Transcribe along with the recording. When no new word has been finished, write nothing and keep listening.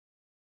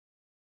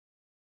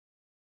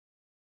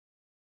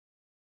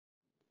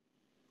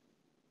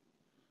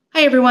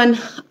Hi everyone,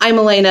 I'm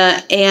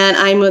Alanna and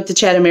I'm with the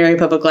Chatham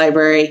Public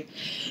Library.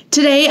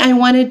 Today I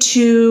wanted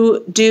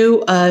to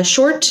do a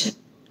short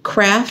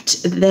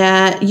craft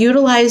that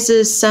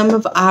utilizes some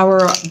of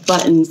our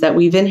buttons that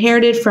we've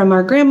inherited from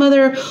our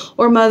grandmother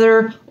or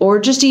mother, or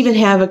just even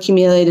have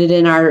accumulated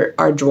in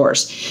our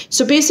drawers.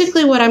 So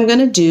basically what I'm going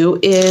to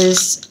do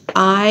is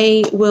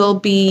I will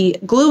be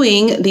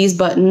gluing these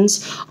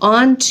buttons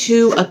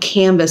onto a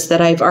canvas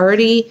that I've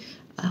already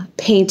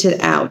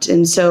painted out.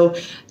 And so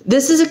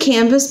this is a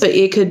canvas, but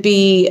it could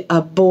be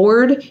a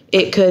board,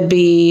 it could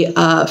be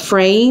a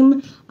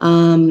frame,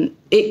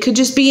 it could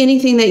just be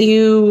anything that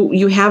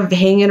you have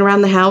hanging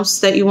around the house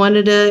that you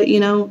wanted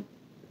to,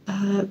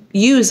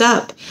 use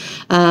up.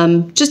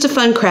 Just a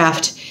fun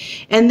craft.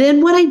 And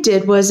then what I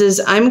did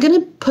was I'm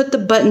going to put the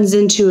buttons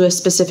into a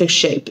specific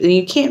shape. And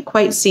you can't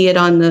quite see it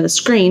on the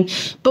screen,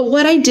 but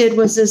what I did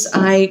was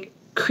I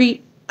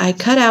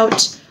cut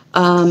out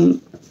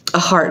a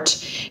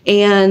heart.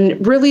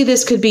 And really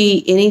this could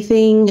be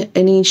anything,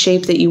 any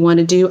shape that you want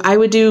to do. I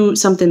would do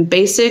something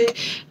basic,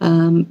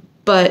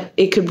 but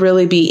it could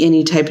really be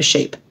any type of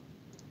shape.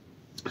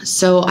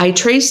 So I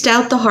traced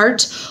out the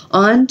heart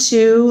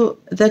onto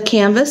the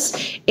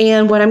canvas,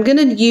 and what I'm going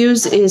to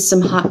use is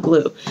some hot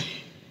glue.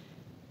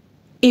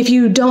 If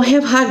you don't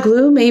have hot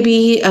glue,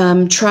 maybe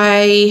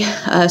try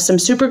some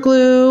super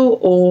glue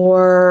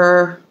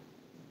or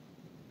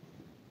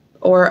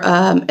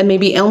and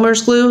maybe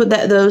Elmer's glue.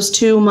 Those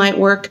two might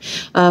work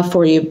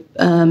for you.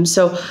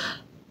 So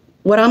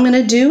what I'm going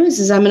to do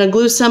is I'm going to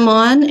glue some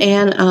on,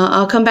 and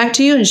I'll come back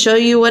to you and show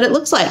you what it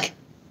looks like.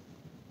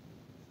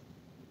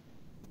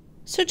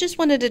 So just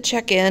wanted to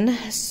check in.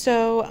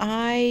 So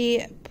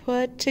I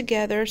put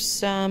together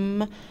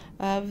some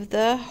of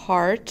the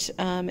heart,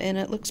 and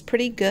it looks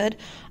pretty good.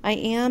 I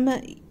am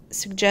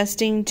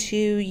suggesting to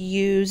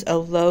use a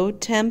low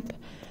temp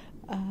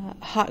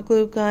hot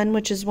glue gun,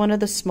 which is one of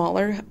the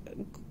smaller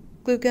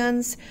glue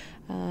guns.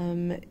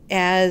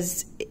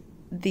 As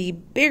the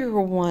bigger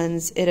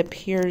ones, it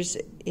appears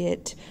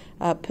it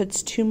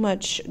puts too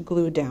much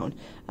glue down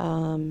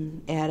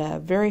at a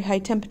very high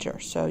temperature,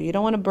 so you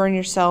don't want to burn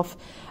yourself.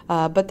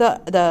 But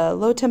the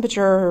low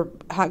temperature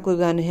hot glue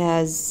gun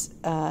has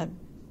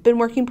been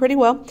working pretty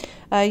well.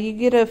 You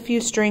get a few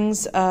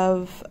strings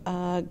of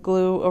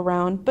glue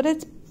around, but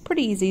it's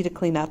pretty easy to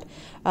clean up.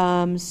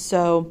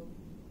 So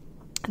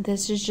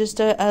this is just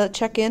a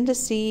check-in to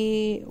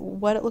see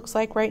what it looks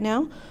like right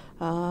now,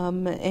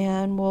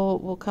 and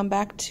we'll come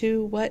back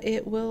to what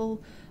it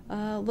will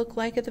look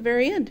like at the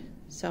very end.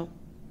 So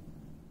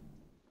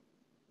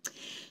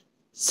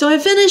I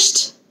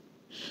finished.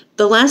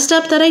 The last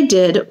step that I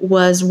did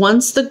was,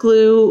 once the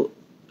glue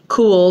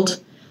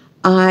cooled,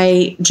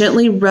 I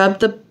gently rubbed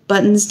the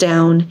buttons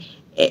down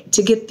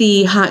to get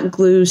the hot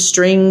glue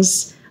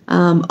strings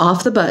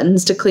off the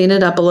buttons, to clean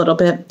it up a little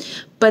bit.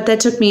 But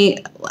that took me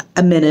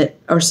a minute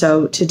or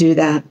so to do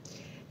that.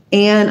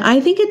 And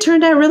I think it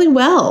turned out really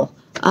well.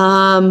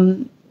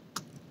 And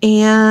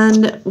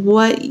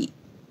what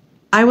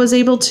I was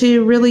able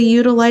to really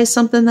utilize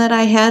something that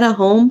I had at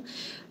home,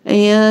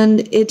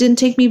 and it didn't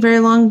take me very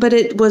long, but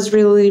it was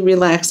really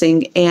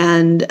relaxing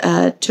and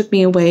took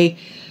me away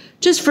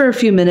just for a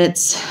few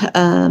minutes.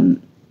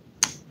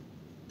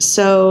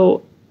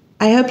 So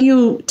I hope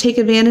you take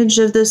advantage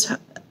of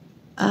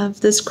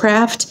this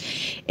craft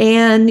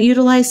and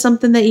utilize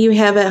something that you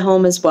have at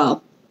home as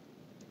well.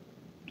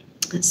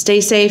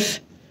 Stay safe.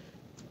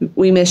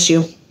 We miss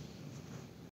you.